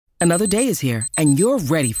Another day is here, and you're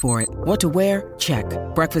ready for it. What to wear? Check.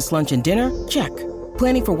 Breakfast, lunch, and dinner? Check.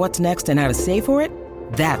 Planning for what's next and how to save for it?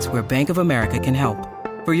 That's where Bank of America can help.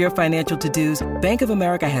 For your financial to-dos, Bank of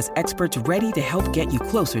America has experts ready to help get you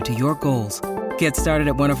closer to your goals. Get started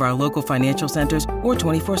at one of our local financial centers or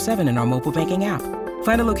 24/7 in our mobile banking app.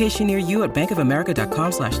 Find a location near you at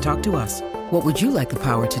bankofamerica.com/talktous. What would you like the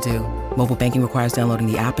power to do? Mobile banking requires downloading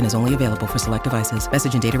the app and is only available for select devices.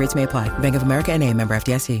 Message and data rates may apply. Bank of America N.A., member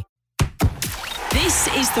FDIC. This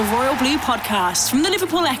is the Royal Blue Podcast from the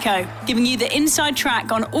Liverpool Echo, giving you the inside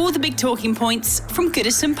track on all the big talking points from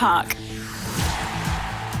Goodison Park.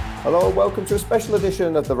 Hello, welcome to a special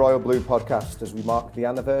edition of the Royal Blue Podcast as we mark the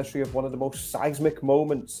anniversary of one of the most seismic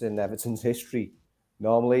moments in Everton's history.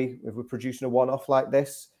 Normally, if we're producing a one-off like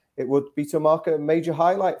this, it would be to mark a major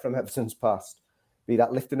highlight from Everton's past, be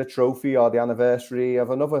that lifting a trophy or the anniversary of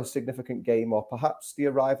another significant game or perhaps the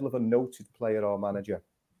arrival of a noted player or manager.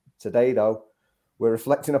 Today, though, we're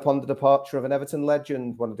reflecting upon the departure of an Everton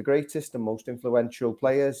legend, one of the greatest and most influential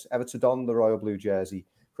players ever to don the Royal Blue jersey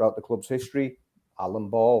throughout the club's history, Alan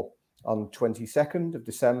Ball. On 22nd of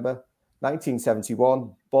December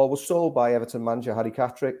 1971, Ball was sold by Everton manager Harry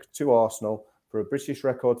Catterick to Arsenal for a British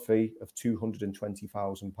record fee of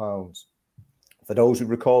 £220,000. For those who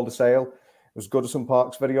recall the sale, it was Goodison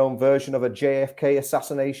Park's very own version of a JFK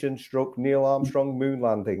assassination stroke Neil Armstrong moon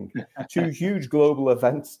landing. Two huge global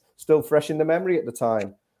events still fresh in the memory at the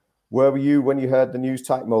time. Where were you when you heard the news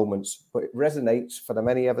type moments? But it resonates for the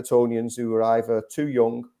many Evertonians who were either too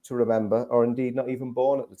young to remember or indeed not even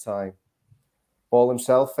born at the time. Ball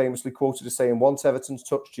himself famously quoted as saying, "Once Everton's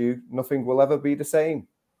touched you, nothing will ever be the same."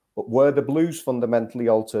 But were the Blues fundamentally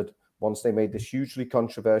altered once they made this hugely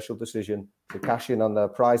controversial decision to cash in on their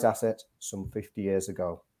prize asset some 50 years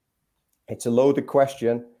ago? It's a loaded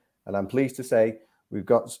question, and I'm pleased to say we've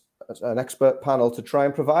got an expert panel to try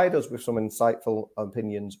and provide us with some insightful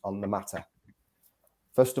opinions on the matter.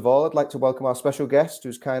 First of all, I'd like to welcome our special guest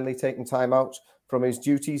who's kindly taken time out from his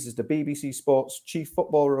duties as the BBC Sports chief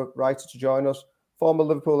football writer to join us, former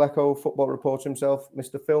Liverpool Echo football reporter himself,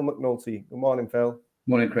 Mr. Phil McNulty. Good morning, Phil.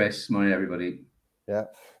 Morning, Chris. Morning, everybody. Yeah.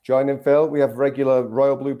 Joining Phil, we have regular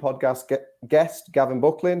Royal Blue Podcast guest, Gavin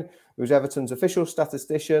Buckland, who's Everton's official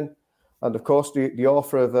statistician, and of course, the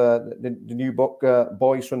author of the new book,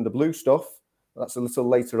 Boys from the Blue Stuff. That's a little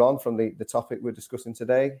later on from the topic we're discussing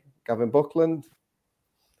today. Gavin Buckland.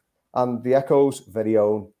 And the Echo's very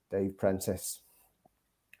own Dave Prentice.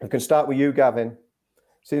 I can start with you, Gavin.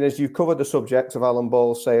 Seeing as you've covered the subject of Alan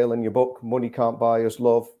Ball's sale in your book, Money Can't Buy Us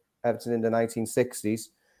Love, Everton in the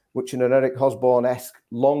 1960s, which in an Eric Hosborne-esque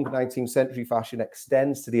long 19th century fashion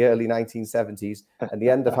extends to the early 1970s and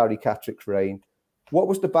the end of Harry Catterick's reign. What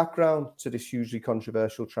was the background to this hugely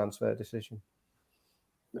controversial transfer decision?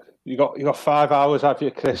 You got 5 hours, have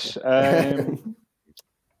you, Chris? Well,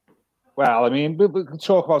 I mean, we can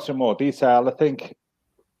talk about some more detail. I think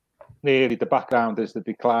really the background is the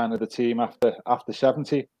decline of the team after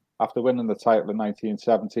 70, after winning the title in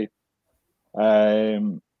 1970.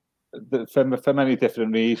 For many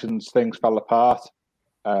different reasons, things fell apart,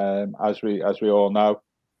 as we all know.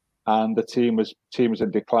 And the team was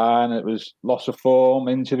in decline. It was loss of form,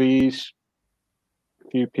 injuries, a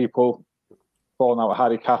few people falling out with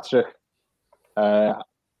Harry Catterick.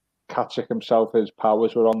 Catterick himself, his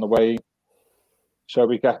powers were on the wane. So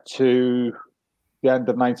we get to the end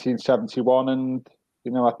of 1971, and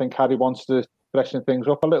I think Harry wants to freshen things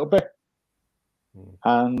up a little bit.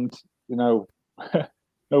 And no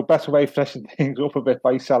better way to freshen things up a bit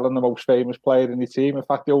by selling the most famous player in the team. In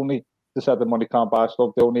fact, they said the money can't buy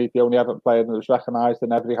stuff. The only Everton player that was recognised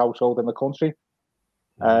in every household in the country.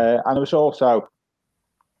 And it was also,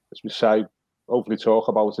 as we say, hopefully talk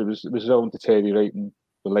about, it was his own deteriorating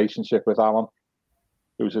relationship with Alan,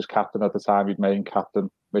 who was his captain at the time. He'd main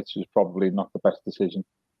captain, which was probably not the best decision.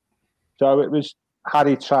 So it was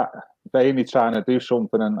Harry vainly trying to do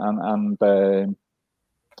something and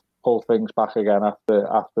pull things back again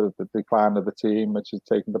after the decline of the team, which has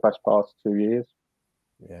taken the best part of 2 years.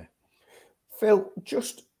 Yeah. Phil,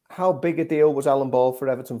 just how big a deal was Alan Ball for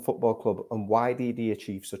Everton Football Club, and why did he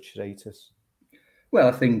achieve such status? Well,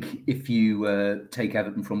 I think if you take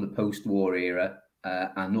Everton from the post-war era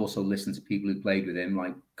and also listen to people who played with him,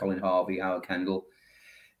 like Colin Harvey, Howard Kendall,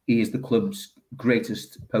 he is the club's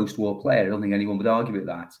greatest post-war player. I don't think anyone would argue with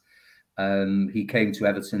that. He came to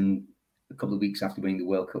Everton a couple of weeks after winning the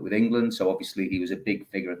World Cup with England, so obviously he was a big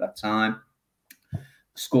figure at that time.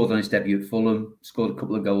 Scored on his debut at Fulham, scored a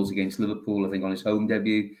couple of goals against Liverpool, I think, on his home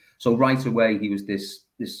debut. So right away, he was this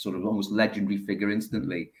sort of almost legendary figure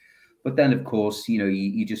instantly. But then, of course,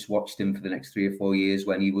 you just watched him for the next 3 or 4 years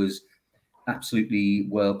when he was absolutely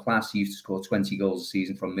world class. He used to score 20 goals a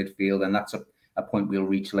season from midfield, and that's a point we'll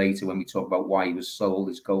reach later when we talk about why he was sold.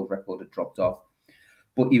 His goal record had dropped off.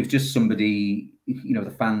 But he was just somebody,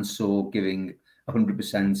 the fans saw giving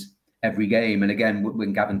 100% every game. And again,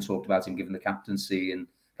 when Gavin talked about him giving the captaincy, and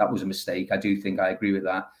that was a mistake, I agree with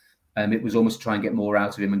that. It was almost to try and get more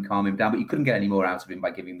out of him and calm him down, but you couldn't get any more out of him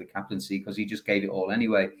by giving him the captaincy because he just gave it all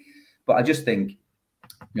anyway. But I just think,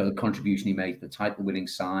 the contribution he made to the title-winning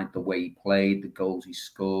side, the way he played, the goals he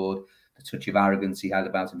scored, the touch of arrogance he had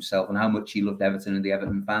about himself, and how much he loved Everton and the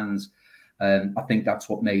Everton fans. I think that's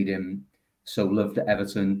what made him so loved at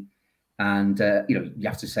Everton. And, you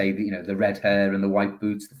have to say that, the red hair and the white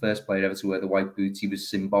boots, the first player ever to wear the white boots, he was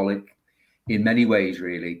symbolic in many ways,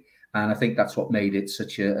 really. And I think that's what made it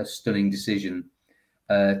such a stunning decision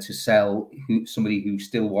to sell somebody who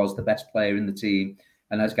still was the best player in the team.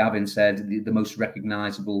 And as Gavin said, the most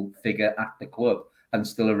recognisable figure at the club and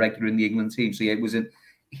still a regular in the England team. So yeah,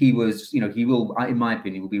 he will, in my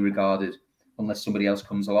opinion, will be regarded, unless somebody else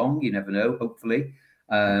comes along, you never know, hopefully,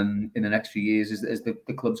 in the next few years as the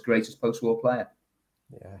club's greatest post-war player.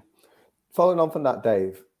 Yeah. Following on from that,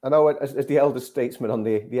 Dave, I know as the eldest statesman on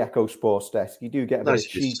the Echo Sports desk, you do get a bit of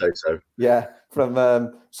cheek. Yeah,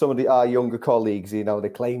 from some of our younger colleagues, they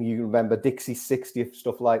claim you remember Dixie's 60th,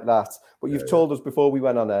 stuff like that. But you've told us before we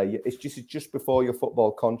went on air, it's just before your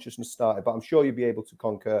football consciousness started. But I'm sure you'll be able to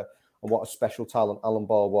concur on what a special talent Alan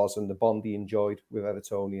Ball was and the bond he enjoyed with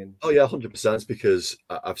Evertonians. Oh yeah, 100%. Because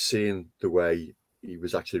I've seen the way he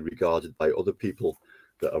was actually regarded by other people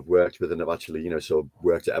that I've worked with and have actually,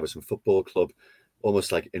 worked at Everton Football Club,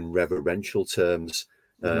 almost like in reverential terms.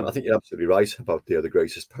 I think you're absolutely right about the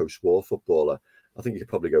greatest post-war footballer. I think you could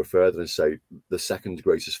probably go further and say the second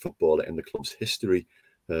greatest footballer in the club's history,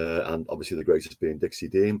 and obviously the greatest being Dixie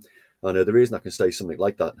Dean. And the reason I can say something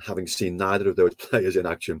like that, having seen neither of those players in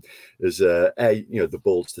action, is the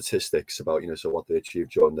bold statistics about so what they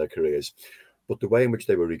achieved during their careers, but the way in which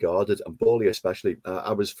they were regarded, and Bally especially.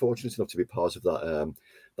 I was fortunate enough to be part of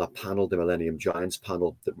that panel, the Millennium Giants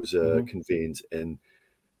panel, that was convened in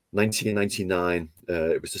 1999.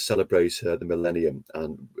 It was to celebrate the millennium,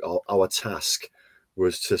 and our task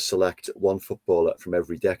was to select one footballer from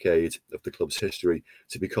every decade of the club's history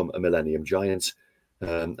to become a Millennium Giant.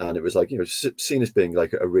 And it was like, seen as being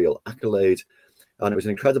like a real accolade. And it was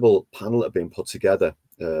an incredible panel that had been put together.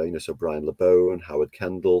 So Brian LeBeau and Howard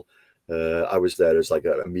Kendall. I was there as like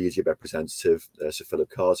a media representative. Sir Philip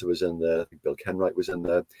Carter was in there. I think Bill Kenwright was in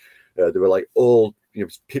there. There were like all,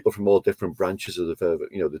 people from all different branches of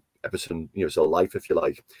the Everton, sort of life, if you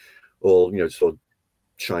like, all, sort of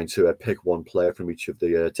trying to pick one player from each of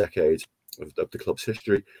the decades of the club's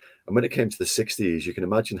history. And when it came to the 60s, you can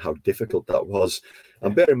imagine how difficult that was.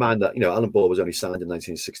 And bear in mind that, Alan Ball was only signed in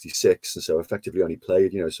 1966, and so effectively only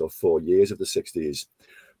played, sort of 4 years of the 60s.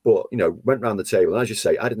 But, went round the table. And as you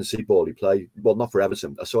say, I didn't see Bally play. Well, not for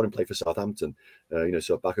Everton. I saw him play for Southampton,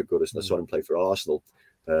 so back at Goodison. I saw him play for Arsenal.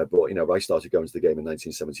 But, I started going to the game in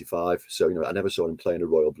 1975. So, I never saw him play in a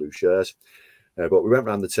royal blue shirt. But we went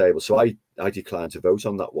round the table. So I declined to vote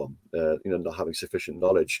on that one, not having sufficient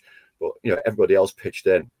knowledge. But, everybody else pitched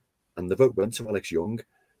in. And the vote went to Alex Young.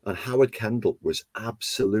 And Howard Kendall was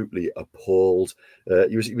absolutely appalled.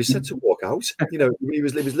 He was said to walk out. He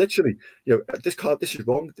was literally, this is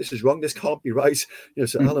wrong. This can't be right.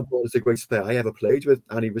 So Alan Ball is the greatest player I ever played with,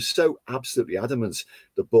 and he was so absolutely adamant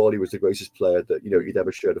that Bally was the greatest player that he'd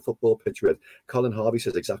ever shared a football pitch with. Colin Harvey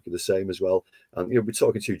says exactly the same as well. And we're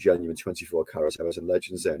talking two genuine 24-carat Everton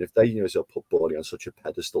legends there. And if they sort of put Bally on such a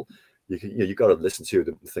pedestal, you got to listen to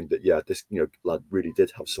them and think that this lad really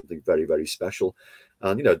did have something very, very special.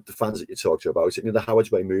 And the fans that you talk to about it, the Howard's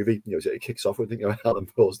Way movie, it kicks off with Alan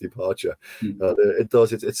Ball's departure. It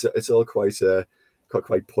does. It's all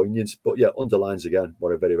quite poignant, but yeah, underlines again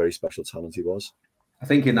what a very, very special talent he was. I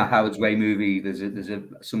think in that Howard's Way movie, there's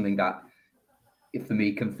something that, for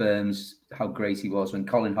me, confirms how great he was when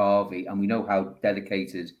Colin Harvey, and we know how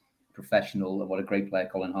dedicated, professional, and what a great player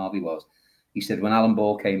Colin Harvey was. He said when Alan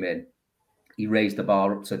Ball came in, he raised the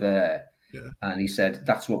bar up to there, and he said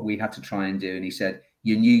that's what we had to try and do. And he said,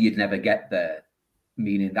 you knew you'd never get there,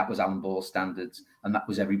 meaning that was Alan Ball's standards and that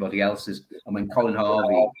was everybody else's. And when Colin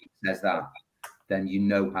Harvey says that, then you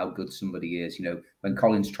know how good somebody is. When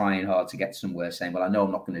Colin's trying hard to get somewhere, saying, well, I know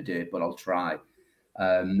I'm not going to do it, but I'll try.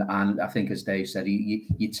 And I think, as Dave said,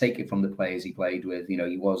 you take it from the players he played with.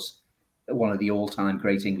 He was one of the all-time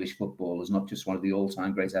great English footballers, not just one of the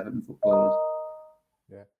all-time great Everton footballers.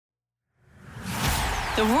 Yeah.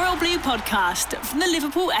 The Royal Blue Podcast from the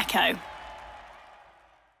Liverpool Echo.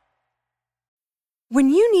 When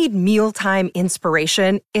you need mealtime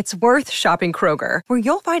inspiration, it's worth shopping Kroger, where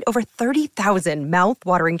you'll find over 30,000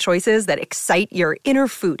 mouth-watering choices that excite your inner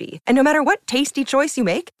foodie. And no matter what tasty choice you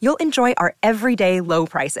make, you'll enjoy our everyday low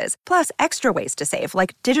prices, plus extra ways to save,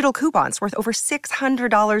 like digital coupons worth over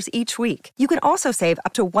 $600 each week. You can also save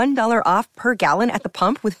up to $1 off per gallon at the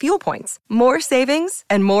pump with fuel points. More savings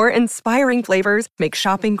and more inspiring flavors make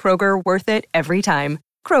shopping Kroger worth it every time.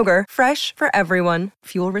 Kroger, fresh for everyone.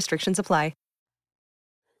 Fuel restrictions apply.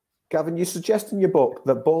 Gavin, you suggest in your book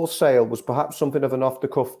that Ball's sale was perhaps something of an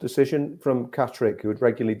off-the-cuff decision from Catterick, who would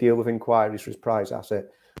regularly deal with inquiries for his prize asset.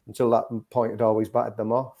 Until that point, had always batted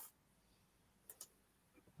them off.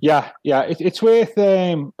 Yeah. It's worth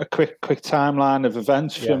a quick timeline of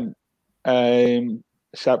events from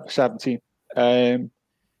 17. In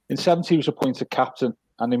 17, he was appointed captain,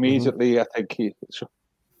 and immediately, I think he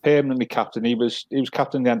permanently captain. He was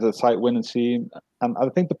captain at the end of the title winning team, and I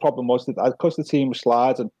think the problem was that because the team was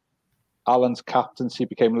sliding, Alan's captaincy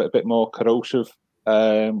became a little bit more corrosive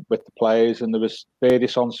with the players, and there was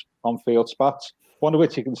various on-field spats. One of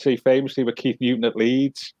which you can see famously with Keith Newton at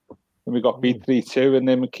Leeds, when we got beat 3-2, and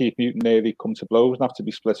then with Keith Newton nearly come to blows and have to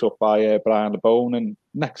be split up by Brian LeBone. And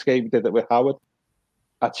next game we did it with Howard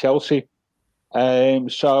at Chelsea.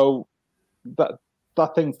 So that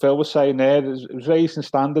thing Phil was saying there, it was raising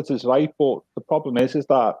standards is right, but the problem is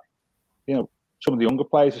that some of the younger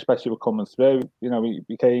players, especially, were coming through. He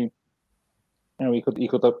became. He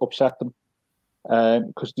could upset them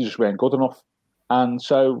because they just weren't good enough. And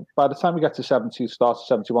so by the time we get to 70, start to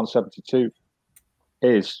 71, 72,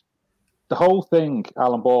 is the whole thing,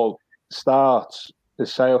 Alan Ball starts, the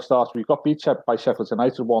sale starts, we got beat by Sheffield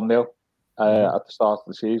United 1-0 at the start of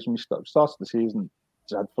the season. We started the season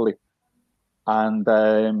dreadfully. And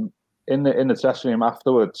in the dressing room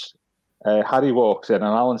afterwards, Harry walks in and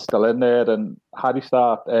Alan's still in there, and Alan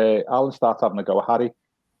starts having a go at Harry.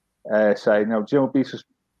 Saying, Jim will beat us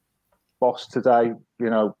boss today.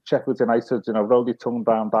 Sheffield United, roll your tongue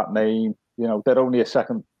down that name. They're only a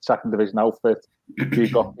second division outfit. You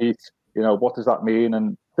got beat. What does that mean?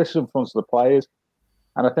 And this is in front of the players.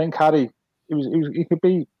 And I think Harry, he could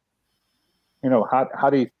be,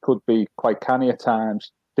 Harry could be quite canny at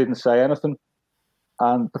times. Didn't say anything.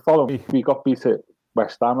 And the following week, we got beat at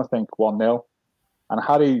West Ham, I think, 1-0. And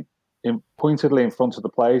Harry, pointedly in front of the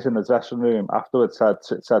players in the dressing room afterwards, said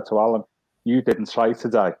to Alan, "You didn't try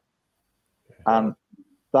today." And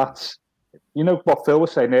that's, what Phil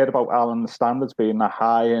was saying there about Alan's standards being that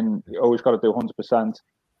high and you always got to do 100%.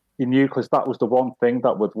 He knew, because that was the one thing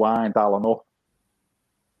that would wind Alan up.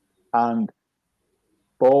 And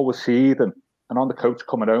Ball was seething, and on the coach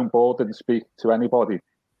coming home, Ball didn't speak to anybody,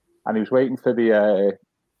 and he was waiting for the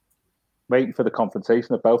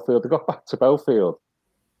confrontation at Belfield. They got back to Belfield.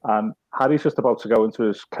 And Harry's just about to go into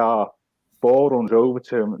his car. Ball runs over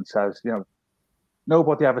to him and says,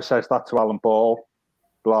 nobody ever says that to Alan Ball,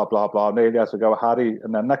 blah, blah, blah. Nearly has to go at Harry.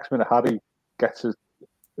 And then next minute, Harry gets his...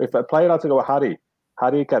 If a player had to go at Harry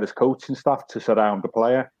would get his coaching staff to surround the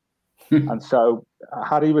player. And so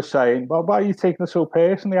Harry was saying, well, why are you taking it so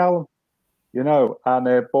personally, Alan?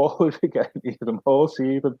 And Ball was getting even more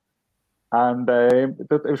seething. And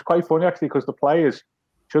it was quite funny, actually, because the players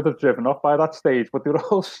should have driven off by that stage, but they were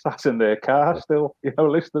all sat in their car still,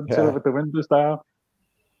 listening to it with the windows down.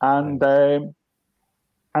 And then,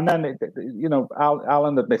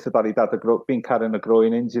 Alan admitted that he'd been carrying a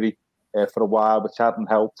groin injury for a while, which hadn't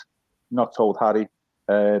helped. Not told Harry.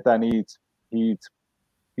 Then he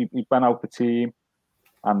went out the team,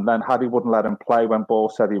 and then Harry wouldn't let him play when Ball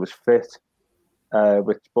said he was fit,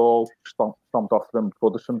 which Ball stomped off from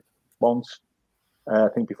Goodison once, I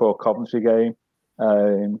think before Coventry game.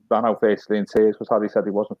 Ran out basically in tears because Harry said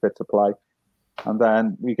he wasn't fit to play. And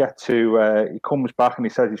then we get to, he comes back and he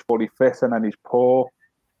says he's fully fit, and then he's poor.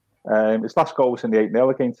 His last goal was in the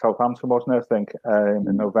 8-0 against Southampton, wasn't it, I think,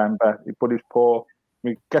 in November. But he's poor.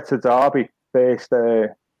 We get to Derby first,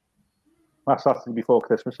 last Saturday before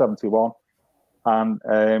Christmas, 71. And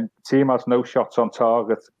the team has no shots on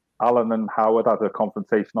target. Alan and Howard had a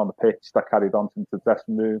confrontation on the pitch that carried on into the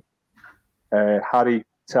dressing room. Harry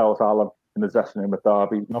tells Alan in the dressing room at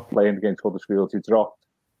Derby, not playing against Huddersfield, he dropped.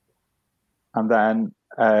 And then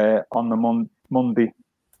on the Monday,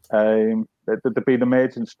 there'd been an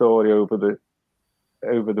emerging story over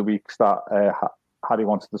the weeks that Harry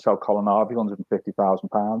wanted to sell Colin Harvey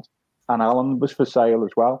 £150,000, and Alan was for sale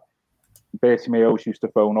as well. Bertie Mayo's used to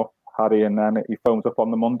phone up Harry, and then he phones up on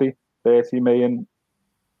the Monday, Bertie May, and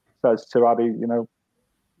says to Harry,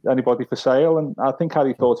 anybody for sale? And I think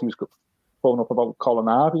Harry thought he was phoning up about Colin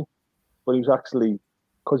Harvey, but he was actually,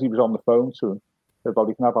 because he was on the phone to him, said, well,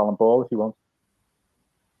 you can have Alan Ball if you want.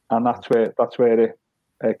 And that's where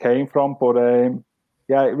came from. But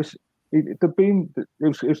yeah, it was. It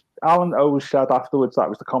was Alan always said afterwards that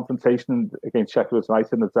was the confrontation against Sheffield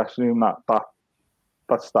United in the dressing room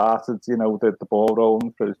that started, you know, the ball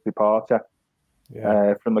rolling for his departure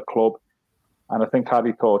from the club. And I think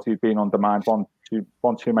Harry thought he'd been undermined one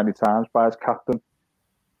too many times by his captain.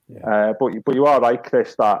 Yeah. But you are right,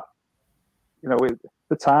 Chris, that, you know,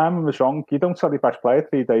 the timing was wrong. You don't sell your best player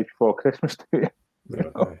 3 days before Christmas, do you?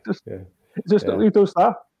 Who does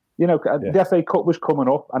that? You know, the FA Cup was coming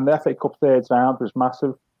up, and the FA Cup third round was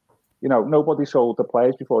massive. You know, nobody sold the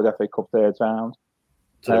players before the FA Cup third round.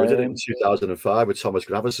 So we did it in 2005 with Thomas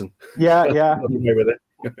Gravesen. Yeah.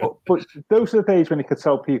 but those are the days when you could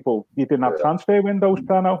sell people. You didn't have transfer windows,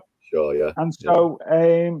 Plano. Sure, yeah. And so,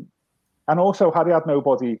 and also Harry had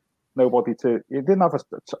nobody to. You didn't have a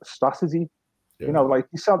strategy. Yeah. You know, like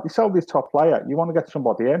you sell this top player, you want to get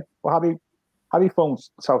somebody in. Well, Harry phoned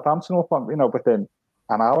Southampton up, within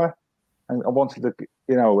an hour, and wanted to,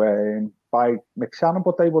 buy Mick Shannon,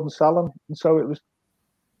 but they wouldn't sell him, and so it was.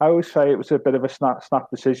 I always say it was a bit of a snap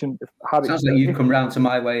decision. Sounds like you've come round to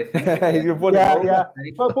my way of thinking. Yeah.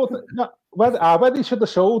 But whether he should have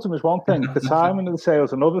sold him is one thing. The timing of the sale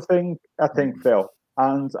is another thing, I think, Phil.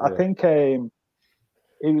 And I think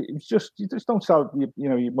it's just, you just don't sell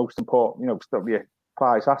your most important, your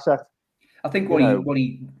prize asset. I think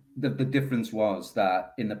the difference was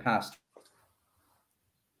that in the past,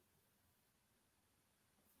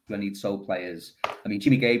 when he'd sold players, I mean,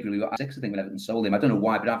 Jimmy Gabriel, who got 6, I think, when Everton sold him. I don't know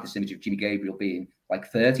why, but I have this image of Jimmy Gabriel being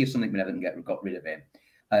like 30 or something when Everton got rid of him.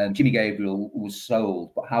 Jimmy Gabriel was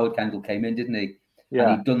sold, but Howard Kendall came in, didn't he? Yeah.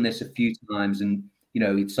 And he'd done this a few times, and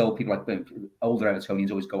he'd sold people like older Evertonians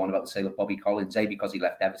always go on about the sale of Bobby Collins, A, because he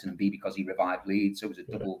left Everton, and B, because he revived Leeds. So it was a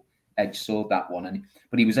double-edged sword, that one.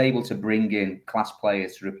 But he was able to bring in class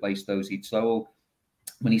players to replace those he'd sold.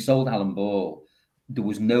 When he sold Alan Ball, there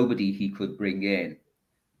was nobody he could bring in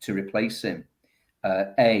to replace him.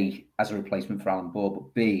 A, as a replacement for Alan Ball,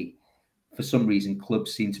 but B, for some reason,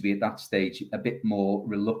 clubs seemed to be at that stage a bit more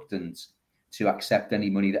reluctant to accept any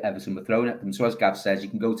money that Everton were throwing at them. So as Gav says, you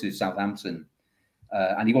can go to Southampton,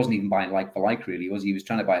 and he wasn't even buying like for like, really. He was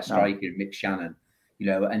trying to buy a striker, Mick Shannon,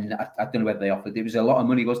 and I don't know whether they offered. It was a lot of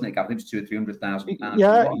money, wasn't it, Gav? I think it was £200,000 or £300,000.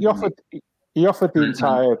 Yeah, he offered the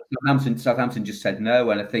entire. Southampton just said no,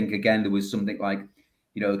 and I think again there was something like,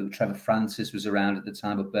 Trevor Francis was around at the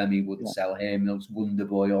time, but Birmingham wouldn't sell him. There was Wonder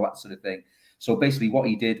Boy, all that sort of thing. So basically what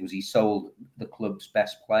he did was he sold the club's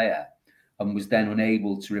best player and was then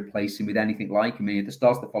unable to replace him with anything like him. At the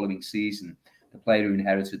start of the following season, the player who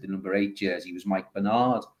inherited the number 8 jersey was Mike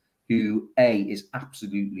Bernard, who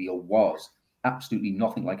was absolutely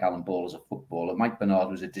nothing like Alan Ball as a footballer. Mike Bernard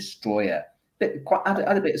was a destroyer.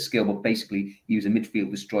 Had a bit of skill, but basically he was a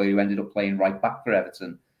midfield destroyer who ended up playing right back for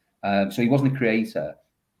Everton. So he wasn't a creator.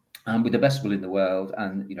 And with the best will in the world,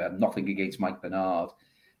 and nothing against Mike Bernard,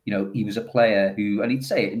 he was a player who, and he'd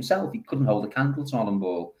say it himself, he couldn't hold a candle to Alan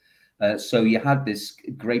Ball. So you had this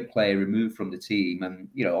great player removed from the team, and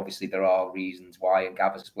obviously there are reasons why, and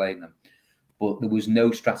Gav explained them, but there was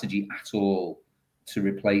no strategy at all to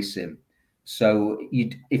replace him. So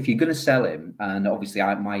if you're going to sell him, and obviously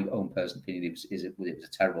my own personal opinion it was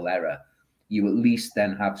a terrible error, you at least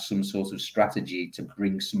then have some sort of strategy to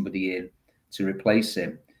bring somebody in to replace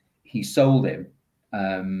him. He sold him,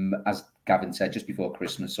 as Gavin said, just before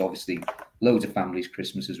Christmas. So obviously, loads of families'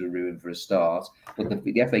 Christmases were ruined for a start. But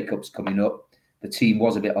the FA Cup's coming up. The team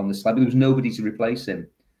was a bit on the slab. There was nobody to replace him.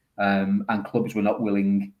 And clubs were not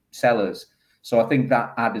willing sellers. So I think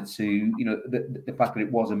that added to the fact that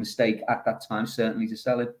it was a mistake at that time, certainly, to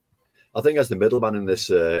sell him. I think as the middleman in this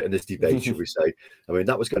debate, should we say, I mean,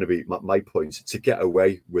 that was going to be my point. To get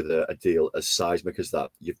away with a deal as seismic as that,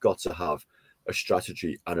 you've got to have a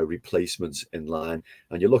strategy and a replacement in line.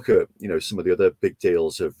 And you look at, some of the other big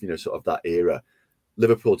deals of, sort of that era.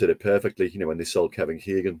 Liverpool did it perfectly, when they sold Kevin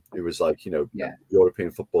Keegan, who was like,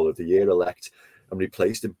 European Footballer of the Year elect, and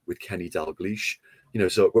replaced him with Kenny Dalglish.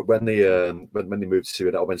 So when they moved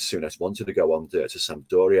to, when Souness wanted to go on to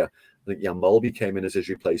Sampdoria, I think Jan Molby came in as his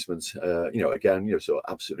replacement. Again, so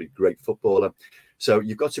absolutely great footballer. So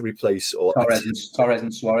you've got to replace, or Torres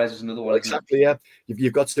and Suarez is another one. Exactly, yeah.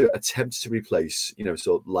 You've got to attempt to replace,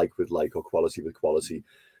 so like with like, or quality with quality.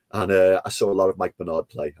 And I saw a lot of Mike Bernard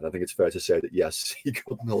play, and I think it's fair to say that yes, he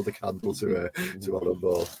couldn't hold a candle to Alan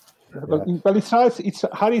Ball. Well, Harry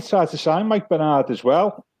tried to sign Mike Bernard as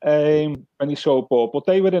well when he sold Ball, but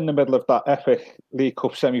they were in the middle of that epic League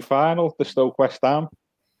Cup semi-final, the Stoke West Ham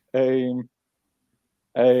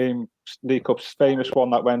League Cup's famous one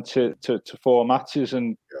that went to 4 matches,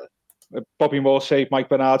 and Bobby Moore saved Mike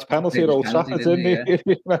Bernard's penalty at Old Trafford, didn't he? Yeah.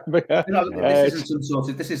 Remember?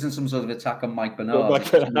 This isn't some sort of attack on Mike Bernard.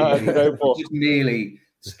 It's just merely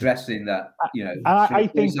stressing that I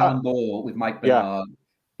think on ball with Mike Bernard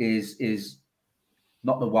is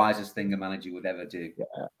not the wisest thing a manager would ever do.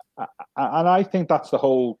 Yeah. And I think that's the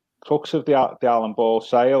whole crux of the Alan Ball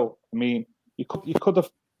sale. I mean, Howard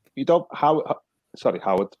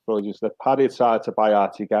Freud that Paddy had decided to buy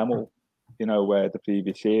Archie Gemmill, the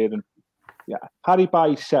previous year, and Paddy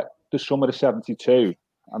buys the summer of '72.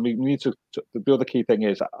 I mean, we need to. The other key thing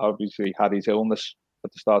is obviously Harry's illness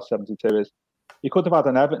at the start of '72 is you could have had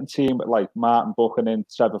an Everton team with like Martin Buchanan,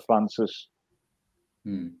 Trevor Francis,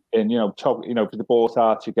 and top, for the bought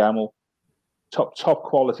Archie Gemmill, top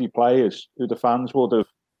quality players who the fans would have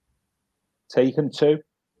taken to.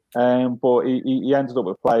 But he ended up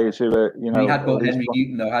with players who were, he had bought Henry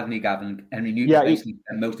Newton, though, hadn't he, Gavin? Henry Newton basically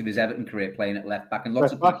spent most of his Everton career playing at left back, and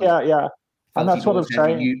lots of people. And that's what I'm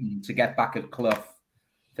saying. Newton to get back at Clough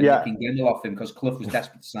for nicking Gemmill off him because Clough was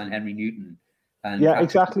desperate to sign Henry Newton. And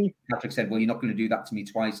exactly. Patrick said, "Well, you're not going to do that to me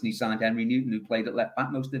twice," and he signed Henry Newton, who played at left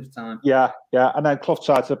back most of the time. Yeah, and then Clough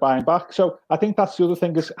tried to buy him back. So I think that's the other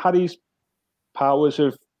thing is Harry's powers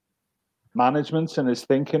of management and his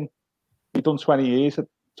thinking. He'd done 20 years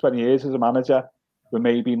as a manager, but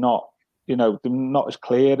maybe not, not as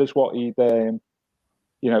clear as what he'd,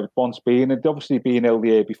 once been. And obviously being ill the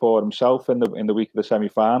year before himself in the week of the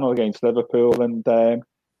semi-final against Liverpool, and I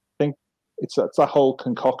think it's a whole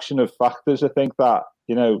concoction of factors. I think that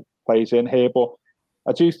plays in here, but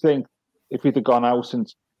I do think if he'd have gone out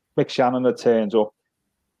and Mick Shannon had turned up,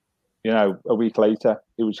 a week later,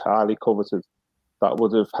 he was highly coveted. That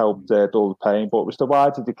would have helped dull the pain, but it was the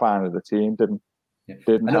wider decline of the team didn't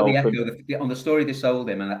help. On the story they sold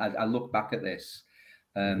him, and I look back at this,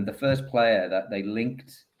 the first player that they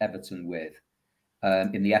linked Everton with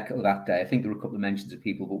in the Echo that day, I think there were a couple of mentions of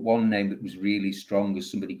people, but one name that was really strong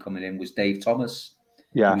as somebody coming in was Dave Thomas.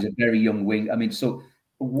 Yeah, he was a very young wing. I mean, so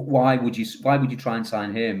why would you try and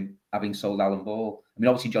sign him, having sold Alan Ball? I mean,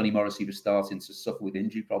 obviously Johnny Morrissey was starting to suffer with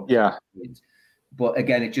injury problems. Yeah, but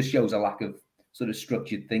again, it just shows a lack of sort of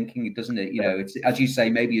structured thinking, doesn't it? It's, as you say,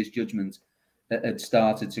 maybe his judgment had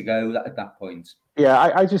started to go at that point. Yeah,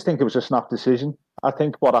 I just think it was a snap decision. I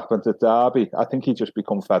think what happened at Derby, I think he just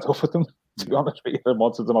become fed up with them, to be honest with you, and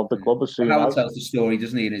wanted them off the club as soon as. Howard tells the story,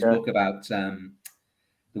 doesn't he, in his book about there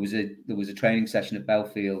was a training session at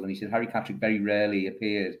Belfield, and he said Harry Catterick very rarely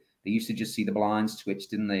appeared. They used to just see the blinds twitch,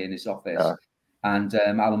 didn't they, in his office? Yeah. And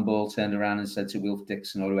Alan Ball turned around and said to Wilf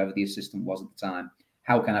Dixon, or whoever the assistant was at the time,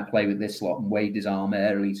 "How can I play with this lot?" and waved his arm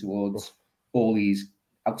airily towards all these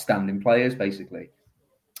outstanding players, basically.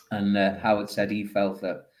 And Howard said he felt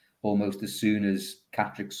that almost as soon as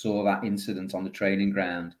Catterick saw that incident on the training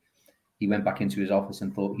ground, he went back into his office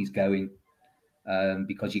and thought he's going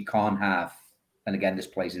because you can't have, and again, this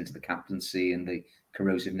plays into the captaincy and the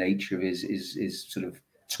corrosive nature of his sort of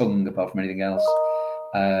tongue, apart from anything else.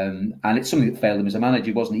 And it's something that failed him as a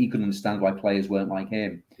manager, wasn't it? He couldn't understand why players weren't like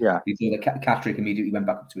him. Yeah. He thought that Catterick immediately went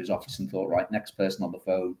back up to his office and thought, right, next person on the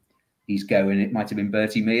phone, he's going. It might have been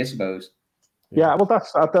Bertie Mee, I suppose. Yeah, well,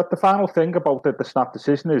 that's the final thing about the snap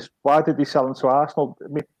decision is why did he sell him to Arsenal? I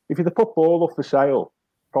mean, if you'd have put Ball up for sale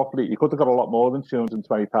properly, you could have got a lot more than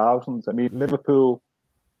 220,000. I mean, Liverpool,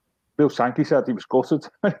 Bill Sankey said he was gutted.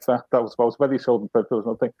 That was about whether he sold him for there was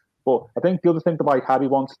nothing. But I think the other thing that why Harry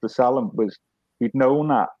wanted to sell him was he'd known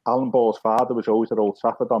that Alan Ball's father was always at Old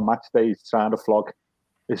Trafford on match days trying to flog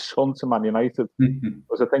his son to Man United.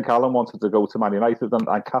 Because I think Alan wanted to go to Man United, and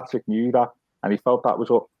Catterick knew that. And he felt that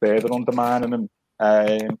was up further undermining him,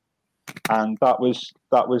 and that was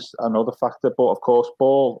another factor. But of course,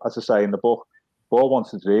 Ball, as I say in the book, Ball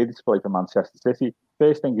wanted really to play for Manchester City.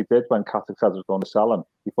 First thing he did when Catterick said he was going to sell him,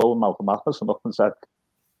 he phoned Malcolm Allison up and said,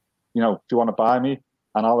 "Do you want to buy me?"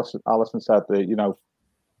 And Allison said that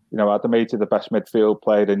I'd have made you the best midfield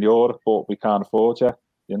player in Europe, but we can't afford you.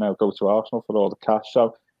 Go to Arsenal for all the cash.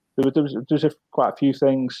 So there was quite a few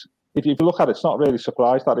things. If you look at it, it's not really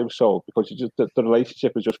surprised that it was sold because the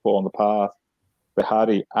relationship was just falling apart with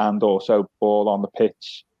Harry, and also Ball on the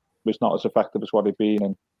pitch was not as effective as what he'd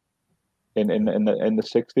been in the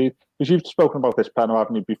 60s. Because you've spoken about this, Penno,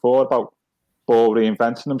 haven't you, before, about Ball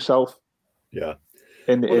reinventing himself. Yeah.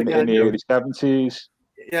 In the early 70s.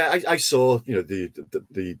 Yeah, I saw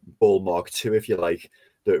the Ball Mark II, if you like,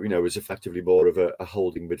 that was effectively more of a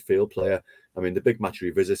holding midfield player. I mean, the big match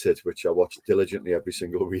revisited, which I watch diligently every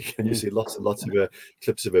single week, and you see lots and lots of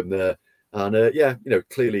clips of him there. And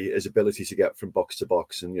clearly his ability to get from box to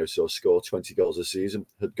box and score 20 goals a season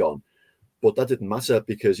had gone, but that didn't matter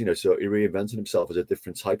because so he reinvented himself as a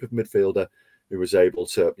different type of midfielder. who was able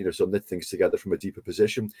to, sort of knit things together from a deeper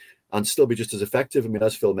position and still be just as effective. I mean,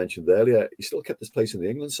 as Phil mentioned earlier, he still kept his place in the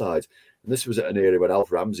England side. And this was at an era when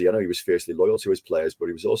Alf Ramsey, I know he was fiercely loyal to his players, but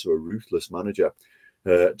he was also a ruthless manager.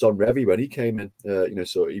 Don Revie, when he came in,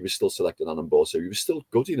 so he was still selected on board, so he was still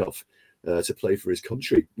good enough to play for his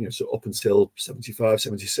country, so up until 75,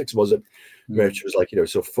 76, was it? Which was like,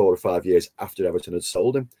 so 4 or 5 years after Everton had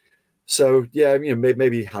sold him. So, yeah,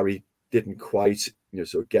 maybe Harry didn't quite,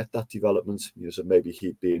 sort of get that development, so maybe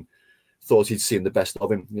thought he'd seen the best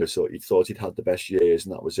of him, so he thought he'd had the best years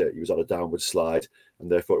and that was it. He was on a downward slide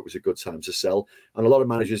and therefore it was a good time to sell. And a lot of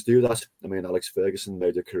managers do that. I mean, Alex Ferguson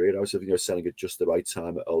made a career out of, selling at just the right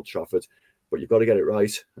time at Old Trafford. But you've got to get it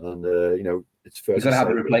right, and it's fair. You've got to have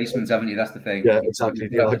the replacements, haven't you? That's the thing. Yeah, exactly.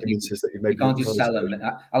 The argument is that you can't just sell them.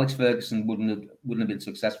 Alex Ferguson wouldn't have been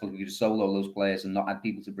successful if you'd have sold all those players and not had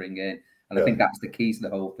people to bring in. And I think that's the key to the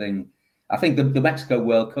whole thing. I think the Mexico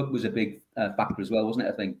World Cup was a big factor as well, wasn't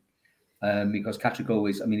it? I think because Katrick he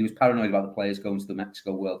was paranoid about the players going to the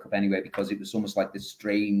Mexico World Cup anyway, because it was almost like this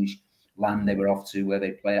strange land they were off to where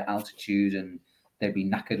they play at altitude and they'd be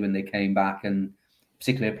knackered when they came back, and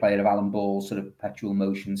particularly a player of Alan Ball's sort of perpetual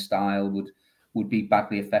motion style would be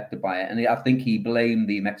badly affected by it. And I think he blamed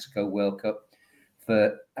the Mexico World Cup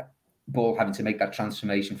for Ball having to make that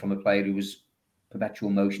transformation from a player who was perpetual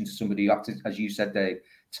motion to somebody who had to, as you said, Dave,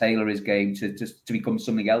 tailor his game to become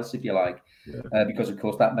something else, if you like. Yeah. Because, of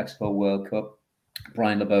course, that Mexico World Cup,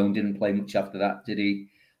 Brian LeBone didn't play much after that, did he?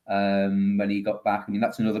 When he got back. I mean,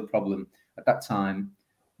 that's another problem. At that time,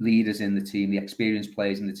 leaders in the team, the experienced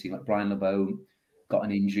players in the team, like Brian LeBone, got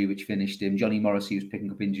an injury which finished him. Johnny Morrissey was picking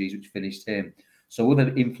up injuries which finished him. So other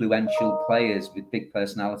influential players with big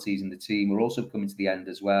personalities in the team were also coming to the end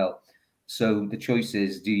as well. So the choice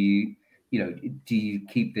is, do you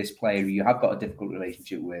keep this player who you have got a difficult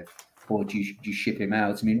relationship with, or do you ship him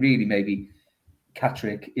out? I mean, really, maybe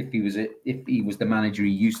Katrick, if he was the manager he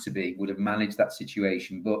used to be, would have managed that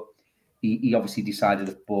situation. But he obviously decided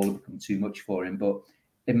that Ball had become too much for him. But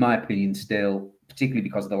in my opinion, still, particularly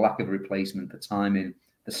because of the lack of a replacement, the timing,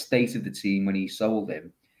 the state of the team when he sold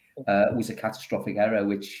him was a catastrophic error,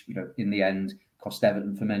 which in the end cost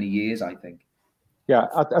Everton for many years, I think. Yeah,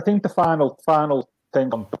 I think the final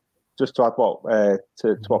thing, just to add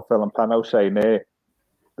to what Phil and Pano saying there,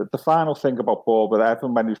 the final thing about Ball with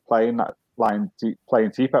Everton when he was playing that playing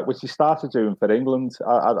deep, which he started doing for England.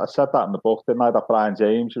 I said that in the book, didn't I? That Brian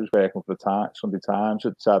James, who was working for the Sunday Times,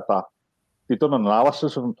 had said that he'd done an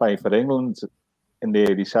analysis of him playing for England in the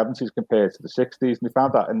early 70s compared to the 60s, and he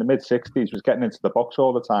found that in the mid-60s he was getting into the box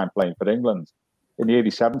all the time playing for England. In the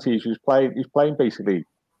early 70s he was playing basically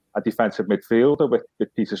a defensive midfielder with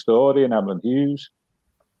Peter Storey and Emlyn Hughes,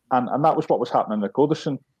 and that was what was happening at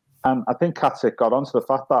Goodison. And I think Katrick got onto the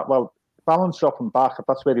fact that, well, if Alan's dropping back, if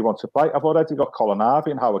that's where he wants to play, I've already got Colin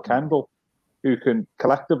Harvey and Howard Kendall who can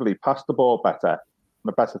collectively pass the ball better and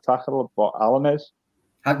a better tackler than what Alan is.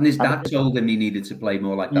 Hadn't his dad told him he needed to play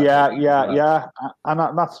more like that? Yeah. And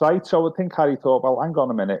that's right. So I think Harry thought, well, hang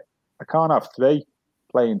on a minute. I can't have three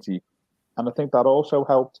playing deep. And I think that also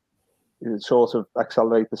helped sort of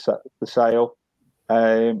accelerate the sale.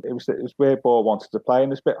 It was where Ball wanted to play.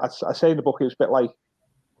 And I say in the book, it was a bit like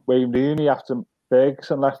Wayne Rooney after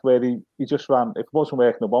Ferguson left, where he just ran. If it wasn't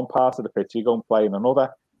working in one part of the pitch, he'd go and play in another.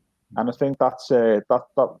 And I think that's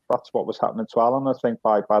what was happening to Alan. I think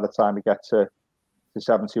by the time he gets to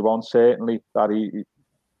 71, certainly that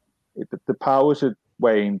the powers had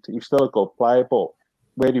waned. He was still a good player, but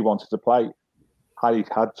where he wanted to play, Harry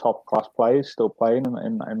had top class players still playing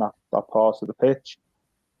in that part of the pitch,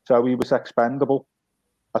 so he was expendable,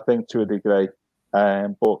 I think, to a degree.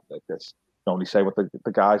 But it's only say what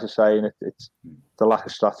the guys are saying. It's the lack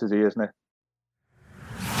of strategy, isn't it?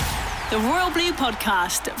 The Royal Blue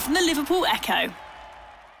Podcast from the Liverpool Echo.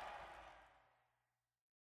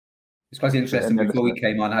 It's quite interesting. Before we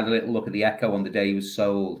came on, I had a little look at the Echo on the day he was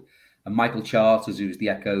sold. And Michael Charters, who's the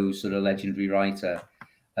Echo's sort of legendary writer,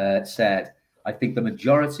 said, I think the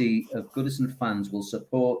majority of Goodison fans will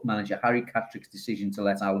support manager Harry Katrick's decision to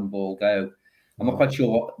let Alan Ball go. I'm not quite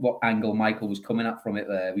sure what angle Michael was coming at from it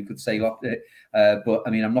there. We could say but I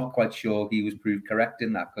mean, I'm not quite sure he was proved correct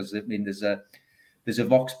in that, because I mean, there's a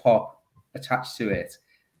vox pop attached to it.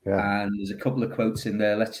 Yeah. And there's a couple of quotes in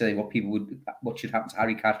there. Let's say what should happen to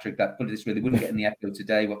Harry Katrick. That, put it this way, they wouldn't get in the Echo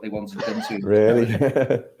today what they wanted done to him. Really?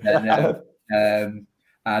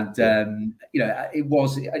 It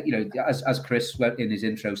was, as Chris in his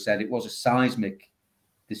intro said, it was a seismic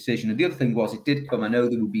decision. And the other thing was, it did come. I know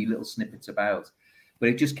there would be little snippets about, but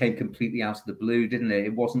it just came completely out of the blue, didn't it?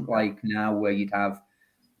 It wasn't like now where you'd have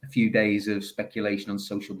a few days of speculation on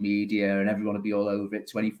social media and everyone would be all over it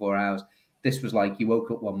 24 hours. This was like you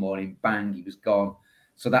woke up one morning, bang, he was gone.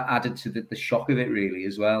 So that added to the shock of it really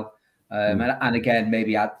as well. And again,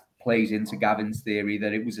 maybe plays into Gavin's theory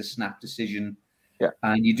that it was a snap decision. Yeah.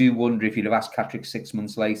 And you do wonder if you'd have asked Catterick 6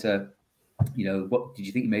 months later, what did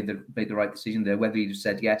you think you made the right decision there? Whether he'd have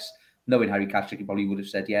said yes, knowing Harry Catterick, he probably would have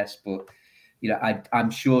said yes. But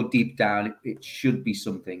I'm sure deep down it should be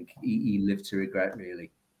something he lived to regret.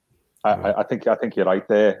 Really, I think you're right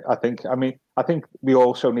there. I think we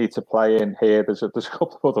also need to play in here. There's a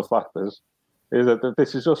couple of other factors. Is that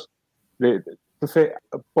this is just the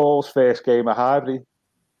Ball's first game at Highbury,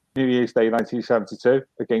 New Year's Day 1972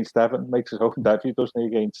 against Everton, makes his own debut, doesn't he,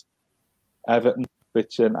 against Everton,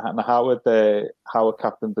 which and Howard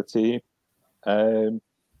captained the team, and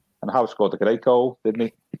Howard scored a great goal, didn't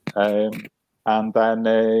he? And then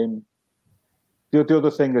the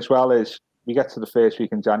other thing as well is we get to the first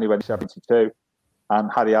week in January 72,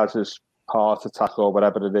 and Harry has his heart attack or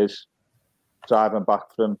whatever it is, driving back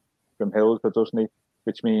from Hillsborough, doesn't he?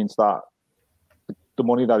 Which means that the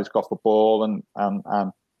money that he's got for Ball and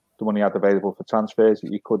the money he had available for transfers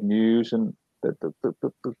that he couldn't use, and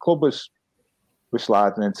the club was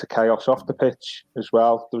sliding into chaos off the pitch as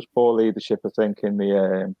well. There was poor leadership, I think, in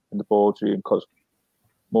the boardroom, because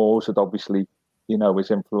Moores had obviously, his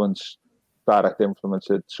direct influence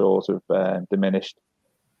had sort of diminished,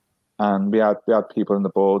 and we had people in the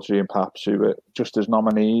boardroom perhaps who were just as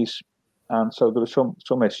nominees, and so there were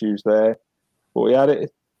some issues there. But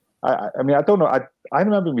I mean, I don't know. I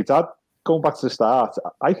remember my dad going back to the start.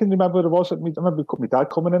 I can remember what it was. I remember my dad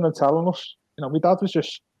coming in and telling us. My dad was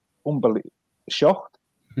just unbelievable, shocked.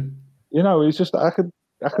 He's just I could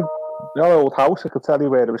the old house. I could tell you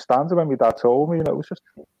where it was standing when my dad told me. It was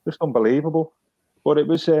just unbelievable. But it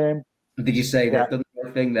was. Did you say that the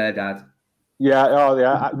right thing there, Dad? Yeah. Oh,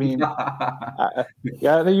 yeah. I mean,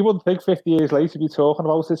 you wouldn't think 50 years later be talking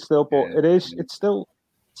about it still, but it is. It's still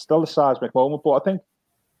a seismic moment. But I think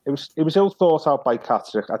it was ill thought out by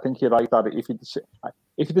Catterick. I think you're right that if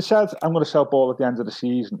he'd said, I'm going to sell Ball at the end of the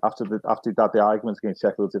season after he'd had the argument against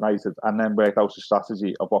Sheffield United, and then worked out a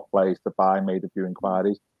strategy of what players to buy, made a few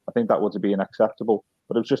inquiries, I think that would have been acceptable.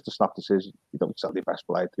 But it was just a snap decision. You don't sell your best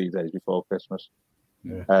player 3 days before Christmas.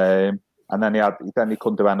 Yeah. And then he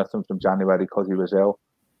couldn't do anything from January because he was ill.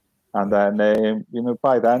 And then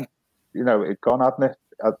by then, it'd gone, hadn't it?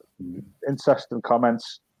 Interesting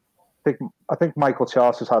comments. I think Michael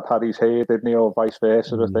Charters had Harry's hair, didn't he, or vice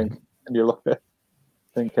versa? I think. And you look at it,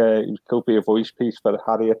 I think it could be a voice piece for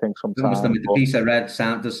Harry. I think sometimes. The piece I read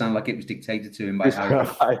does sound like it was dictated to him by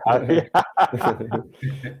Harry.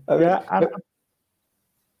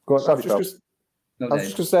 Go on, I was just going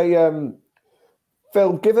to say,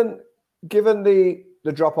 Phil, given the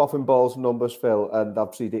drop off in Ball's numbers, Phil, and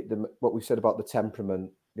obviously what we said about the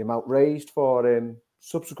temperament, the amount raised for him,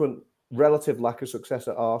 subsequent relative lack of success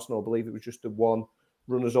at Arsenal, I believe it was just the one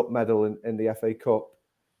runners-up medal in the FA Cup.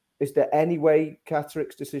 Is there any way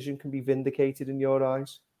Catterick's decision can be vindicated in your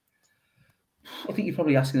eyes? I think you're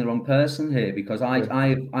probably asking the wrong person here, because I've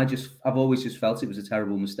always just felt it was a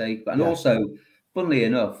terrible mistake. And also, funnily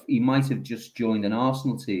enough, he might have just joined an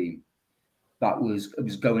Arsenal team that was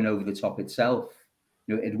going over the top itself.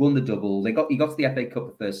 It won the double. He got to the FA Cup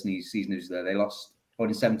the first season he was there. They lost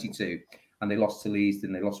in 72, and they lost to Leeds,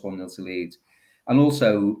 and they lost 1-0 to Leeds. And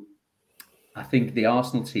also, I think the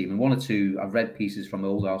Arsenal team, and one or two, I've read pieces from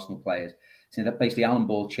old Arsenal players, saying that basically Alan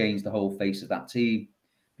Ball changed the whole face of that team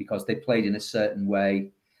because they played in a certain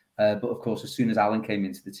way. But of course, as soon as Alan came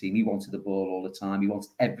into the team, he wanted the ball all the time. He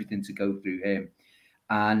wanted everything to go through him.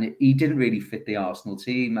 And he didn't really fit the Arsenal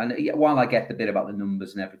team. And while I get the bit about the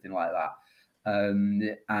numbers and everything like that,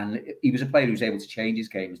 and he was a player who was able to change his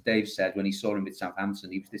game. As Dave said, when he saw him with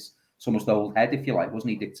Southampton, he was this almost old head, if you like, wasn't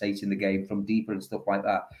he, dictating the game from deeper and stuff like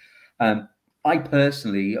that. I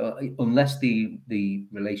personally, unless the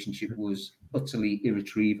relationship was utterly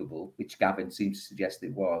irretrievable, which Gavin seems to suggest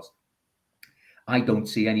it was, I don't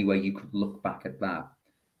see any way you could look back at that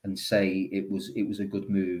and say it was a good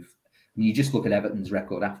move. I mean, you just look at Everton's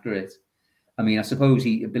record after it. I mean, I suppose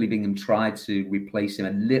Billy Bingham tried to replace him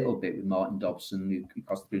a little bit with Martin Dobson, who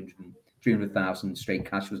cost 300,000 straight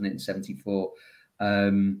cash, wasn't it, in 74.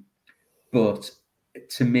 But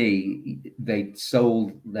to me, they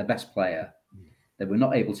sold their best player. They were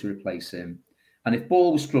not able to replace him. And if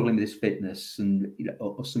Ball was struggling with his fitness and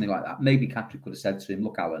or something like that, maybe Catterick could have said to him,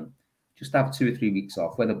 look, Alan, just have 2 or 3 weeks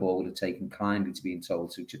off, where the Ball would have taken kindly to being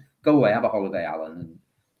told to go away, have a holiday, Alan,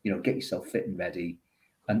 and get yourself fit and ready,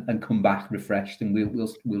 and come back refreshed, and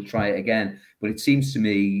we'll try it again. But it seems to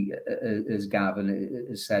me, as Gavin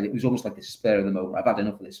has said, it was almost like a spur of the moment. I've had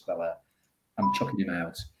enough of this fella. I'm chucking him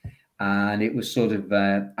out. and it was sort of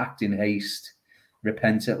act in haste,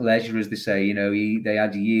 repent at leisure, as they say. They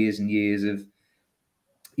had years and years of,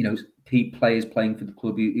 players playing for the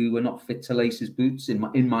club who were not fit to lace his boots,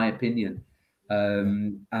 in my opinion.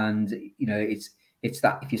 And it's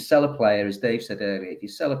that if you sell a player, as Dave said earlier, if you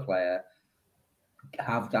sell a player,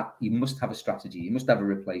 you must have a strategy. You must have a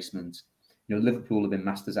replacement. Liverpool have been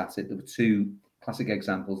masters at it. There were two classic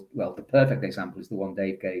examples. Well, the perfect example is the one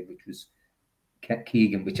Dave gave, which was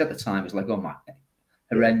Keegan, which at the time was like, oh my,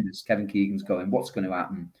 horrendous. Kevin Keegan's going, what's going to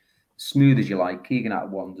happen? Smooth as you like. Keegan out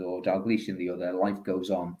of one door, Dalglish in the other. Life goes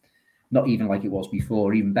on. Not even like it was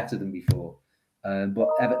before, even better than before. But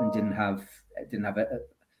Everton didn't have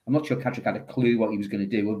I'm not sure Patrick had a clue what he was going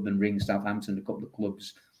to do other than ring Southampton, a couple of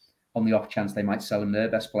clubs, on the off chance they might sell him their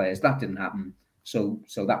best players. That didn't happen. So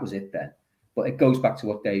that was it then. But it goes back to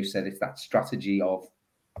what Dave said. It's that strategy of,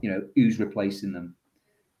 who's replacing them.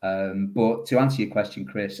 But to answer your question,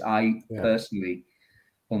 Chris, I personally,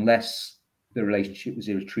 unless the relationship was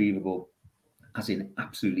irretrievable, as in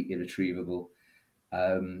absolutely irretrievable,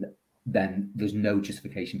 then there's no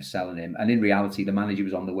justification for selling him. And in reality, the manager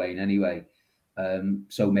was on the wane anyway.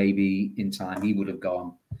 So maybe in time he would have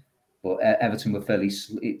gone. But Everton were fairly,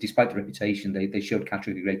 despite the reputation, they showed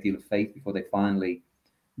Patrick a great deal of faith before they finally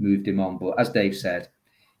moved him on. But as Dave said,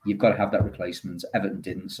 you've got to have that replacement. Everton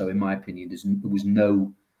didn't. So in my opinion, there was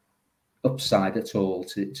no upside at all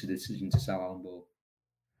to the decision to sell Alan Ball.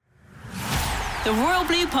 The Royal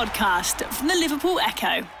Blue Podcast from the Liverpool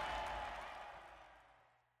Echo.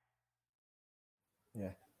 Yeah.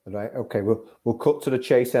 Right. Okay. We'll cut to the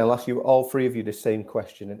chase and I'll ask you all three of you the same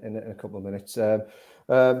question in a couple of minutes. I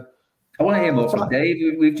want to hear more from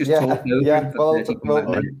Dave. We've just talked over him for 35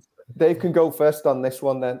 minutes. Dave can go first on this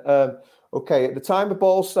one then. Okay. At the time of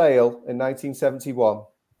Ball's sale in 1971,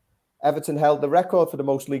 Everton held the record for the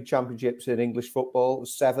most league championships in English football. It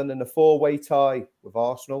was 7 in a 4-way tie with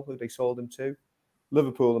Arsenal, who they sold him to,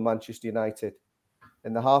 Liverpool and Manchester United.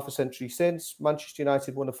 In the half a century since, Manchester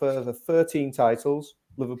United won a further 13 titles,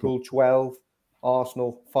 Liverpool 12,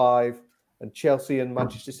 Arsenal 5, and Chelsea and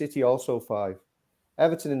Manchester City also 5.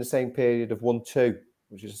 Everton in the same period have won 2,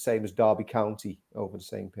 which is the same as Derby County over the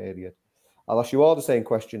same period. I'll ask you all the same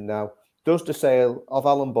question now. Does the sale of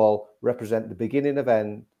Alan Ball represent the beginning of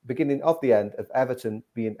the end of Everton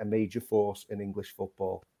being a major force in English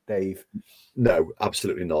football? Dave? No,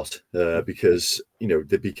 absolutely not. Because,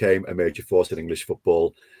 they became a major force in English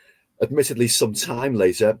football, admittedly, some time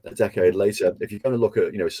later, a decade later. If you're going to look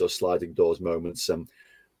at, sort of sliding doors moments,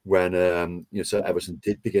 when, so Everton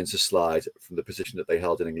did begin to slide from the position that they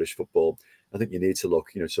held in English football, I think you need to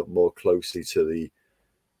look, sort of more closely to the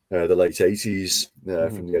late 80s,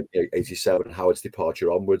 from the 87, Howard's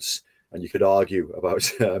departure onwards. And you could argue about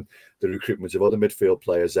the recruitment of other midfield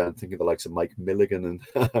players and thinking of the likes of Mike Milligan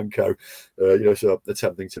and co, so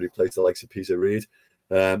attempting to replace the likes of Peter Reid.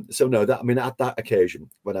 So no, at that occasion,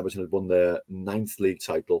 when Everton had won their 9th league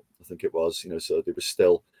title, I think it was, so they were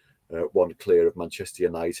still one clear of Manchester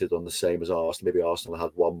United on the same as Arsenal. Maybe Arsenal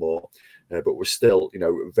had one more, but we're still,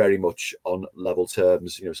 very much on level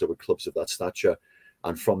terms, so with clubs of that stature.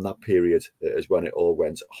 And from that period is when it all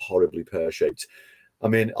went horribly pear-shaped.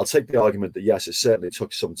 I'll take the argument that, yes, it certainly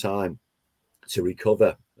took some time to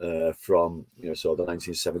recover from, sort of the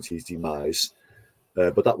 1970s demise.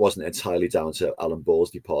 But that wasn't entirely down to Alan Ball's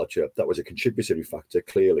departure. That was a contributory factor,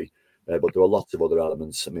 clearly. But there were lots of other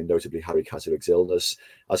elements. Notably Harry Catterick's illness.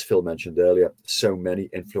 As Phil mentioned earlier, so many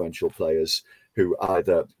influential players who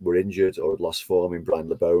either were injured or had lost form. Brian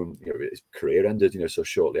LeBone, his career ended, so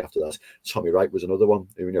shortly after that. Tommy Wright was another one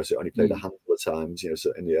who, so only played a handful of times,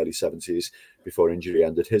 so in the early 70s before injury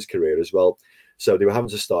ended his career as well. So they were having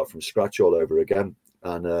to start from scratch all over again.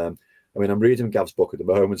 And I'm reading Gav's book at the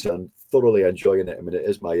moment and thoroughly enjoying it. It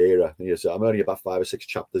is my era. So I'm only about 5 or 6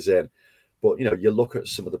 chapters in. But, you look at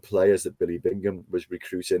some of the players that Billy Bingham was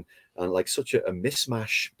recruiting and like such a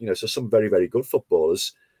mismatch, so some very, very good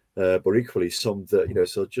footballers, but equally some that,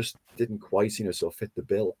 so just didn't quite, sort of fit the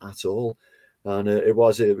bill at all. And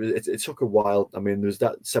it took a while. There's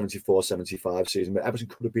that 74-75 season where Everton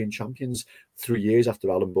could have been champions 3 years after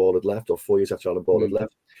Alan Ball had left or 4 years after Alan Ball had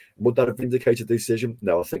left. Would that have vindicated the decision?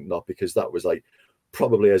 No, I think not, because that was like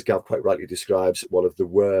probably, as Gav quite rightly describes, one of the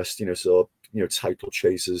worst, title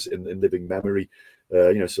chasers in living memory.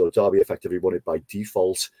 So Derby effectively won it by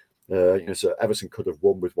default. So Everton could have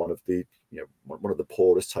won with one of the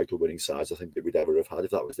poorest title winning sides I think that we'd ever have had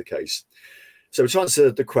if that was the case. So to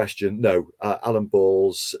answer the question, no, Alan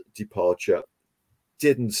Ball's departure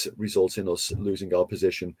didn't result in us losing our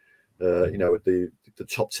position, at the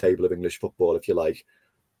top table of English football, if you like,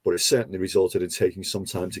 but it certainly resulted in taking some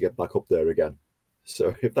time to get back up there again.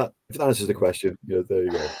 So if that answers the question, there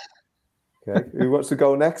you go. Okay, who wants to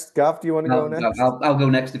go next? Gav, do you want to go next? I'll go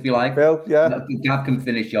next if you like. Phil, yeah. Gav can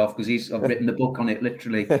finish off because I've written the book on it,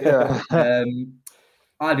 literally. Yeah.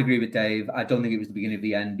 I'd agree with Dave. I don't think it was the beginning of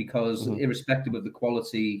the end because irrespective of the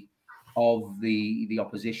quality of the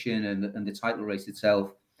opposition and the title race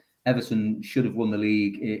itself, Everton should have won the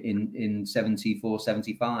league in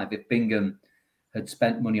 74-75. If Bingham had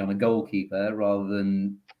spent money on a goalkeeper rather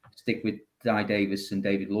than stick with Di Davis and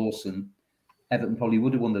David Lawson, Everton probably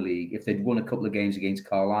would have won the league. If they'd won a couple of games against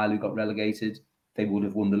Carlisle, who got relegated, they would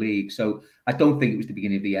have won the league. So I don't think it was the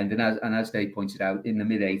beginning of the end. And as Dave pointed out, in the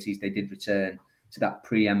mid-80s, they did return to that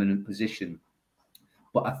preeminent position.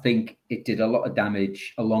 But I think it did a lot of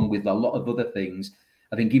damage along with a lot of other things.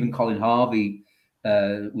 I think even Colin Harvey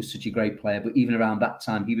was such a great player, but even around that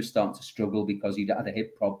time, he was starting to struggle because he'd had a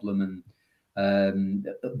hip problem and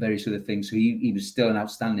various other things. So he was still an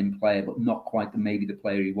outstanding player, but not quite maybe the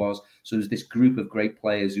player he was. So there's this group of great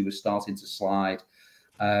players who were starting to slide.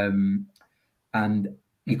 And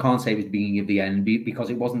you can't say it was the beginning of the end because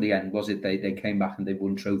it wasn't the end, was it? They came back and they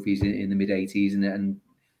won trophies in the mid-80s and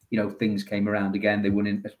things came around again. They won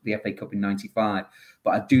in the FA Cup in 95.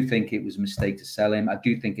 But I do think it was a mistake to sell him. I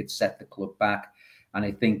do think it set the club back. And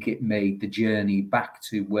I think it made the journey back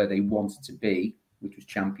to where they wanted to be, which was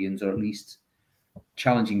champions, or at least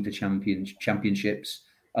challenging for championships,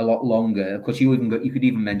 a lot longer. Of course, you could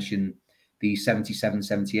even mention the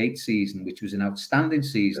 77-78 season, which was an outstanding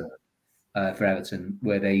season for Everton,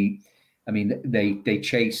 where they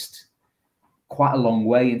chased quite a long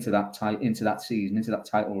way into that season, into that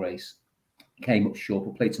title race. Came up short,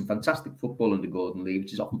 but played some fantastic football under Gordon Lee,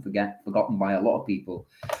 which is often forgotten by a lot of people.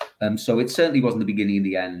 So it certainly wasn't the beginning and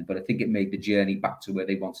the end, but I think it made the journey back to where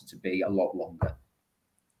they wanted to be a lot longer.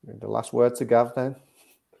 The last word to Gav then.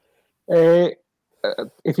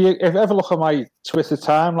 If you ever look at my Twitter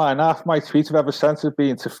timeline, half my tweets I've ever sent have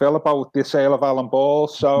been to Phil about the sale of Alan Ball.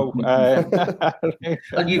 So and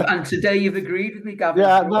today you've agreed with me, Gav.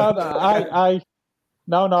 Yeah, I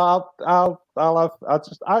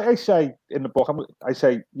say in the book, I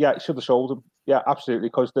say, yeah, it should have sold him. Yeah, absolutely,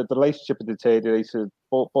 because the relationship had deteriorated.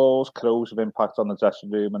 Ball's corrosive impact on the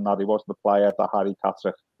dressing room, and that he wasn't the player that Harry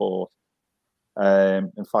Catterick bought.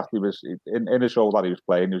 In fact, he was in his role that he was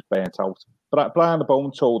playing, he was burnt out. But Brian the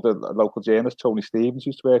Bone told the local journalist Tony Stevens,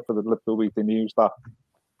 used to work for the Liverpool Weekly News, that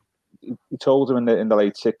he told him in the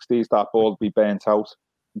late 60s that Ball would be burnt out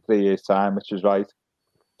in 3 years' time, which is right.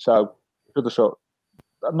 So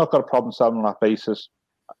I've not got a problem selling on that basis.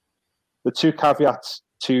 The two caveats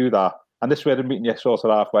to that, and this is where I'm meeting you sort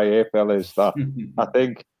of halfway here, Phil, is that I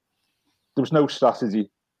think there was no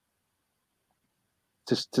strategy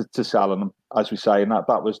to selling them, as we say, and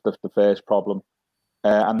that was the first problem.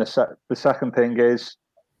 And the second thing is,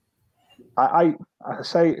 I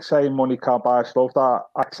say money can't buy love. That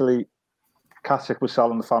actually, Catterick was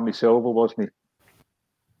selling the family silver, wasn't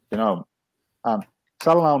he? And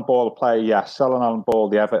selling Alan Ball a player, yes. Selling Alan Ball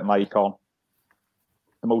the Everton icon,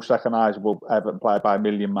 the most recognisable Everton player by a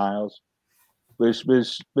million miles, was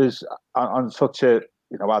on such a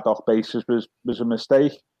ad hoc basis was a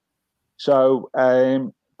mistake. So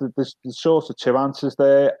there's sort of two answers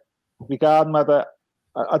there regarding whether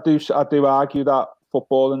I do argue that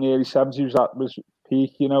football in the early 70s was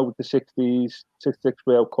peak, with the 60s, 66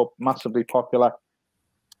 World Cup, massively popular.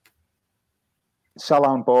 Sell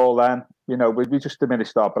on Ball then, we just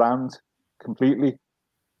diminished our brand completely.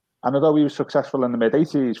 And although we were successful in the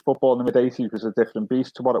mid-80s, football in the mid-80s was a different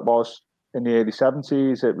beast to what it was in the early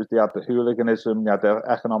 70s. You had the hooliganism, you had the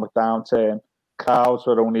economic downturn. Crowds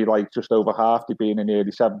were only just over half they being in the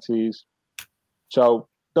early 70s. So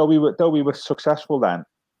though we were successful then,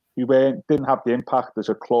 we didn't have the impact as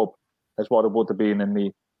a club as what it would have been in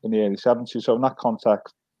the early 70s. So in that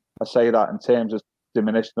context, I say that in terms of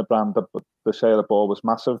diminishing the brand, the sale of Ball was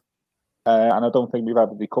massive, and I don't think we've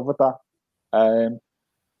ever recovered that.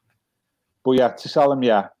 But yeah, to sell him,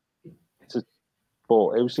 yeah.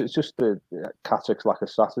 But it's just the Catterick's lack of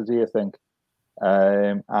strategy, I think,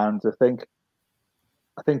 and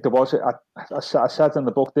I think there was. I said in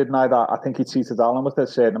the book, didn't I, that I think he treated Alan with a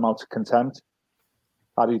certain amount of contempt.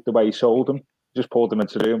 The way he sold him, just pulled him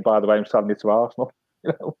into the room. By the way, I'm selling it to Arsenal.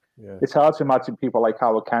 It's hard to imagine people like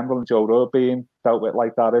Howard Kendall and Joe Rowe being dealt with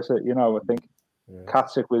like that, is it? I think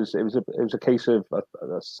Catterick was a case of, I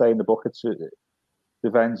say in the book, it's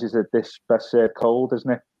revenge is a dish best served cold,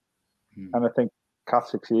 isn't it? And I think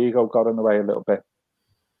Catterick's ego got in the way a little bit,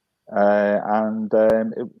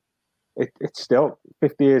 it's still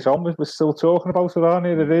 50 years on. We're still talking about it, aren't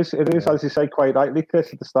it? It is, as you say quite rightly,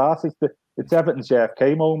 Chris, at the start. It's Everton's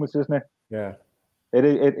JFK moment, isn't it? Yeah.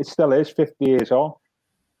 It still is 50 years on.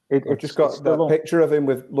 I've just got that picture of him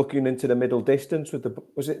with looking into the middle distance with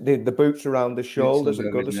the boots around the shoulders at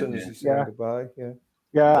Goodison as he's saying goodbye.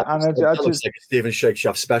 Yeah, and it looks like a Stephen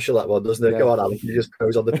Shakespeare special, that one, doesn't it? Go on, Alan, you just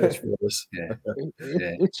pose on the pitch for us.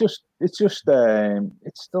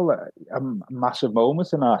 It's still a massive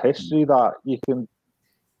moment in our history that you can,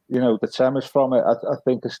 the tremors from it, I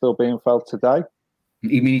think, are still being felt today. I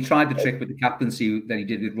mean, he tried the trick with the captaincy that he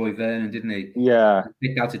did with Roy Vernon, didn't he? Yeah. He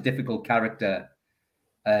picked out a difficult character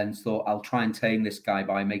and thought, I'll try and tame this guy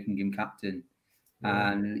by making him captain.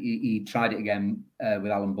 And he tried it again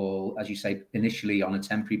with Alan Ball, as you say, initially on a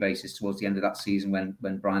temporary basis towards the end of that season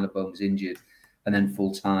when Brian LeBone was injured, and then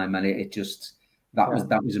full time. And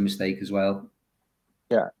that was a mistake as well.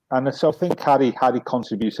 Yeah, and so I think Harry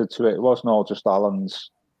contributed to it. It wasn't all just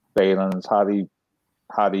Alan's failings. Harry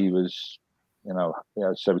was, so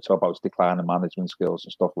we talk about his decline in management skills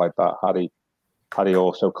and stuff like that. Harry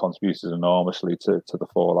also contributed enormously to the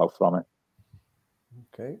fallout from it.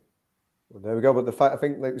 Okay. Well, there we go. But the fact, I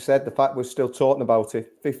think, like we said, the fact we're still talking about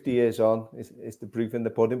it 50 years on is the proof in the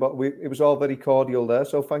pudding. But it was all very cordial there.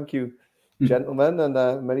 So thank you, gentlemen, and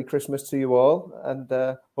Merry Christmas to you all.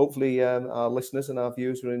 And hopefully our listeners and our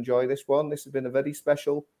viewers will enjoy this one. This has been a very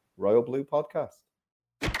special Royal Blue podcast.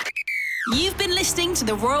 You've been listening to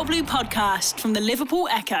the Royal Blue podcast from the Liverpool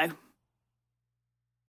Echo.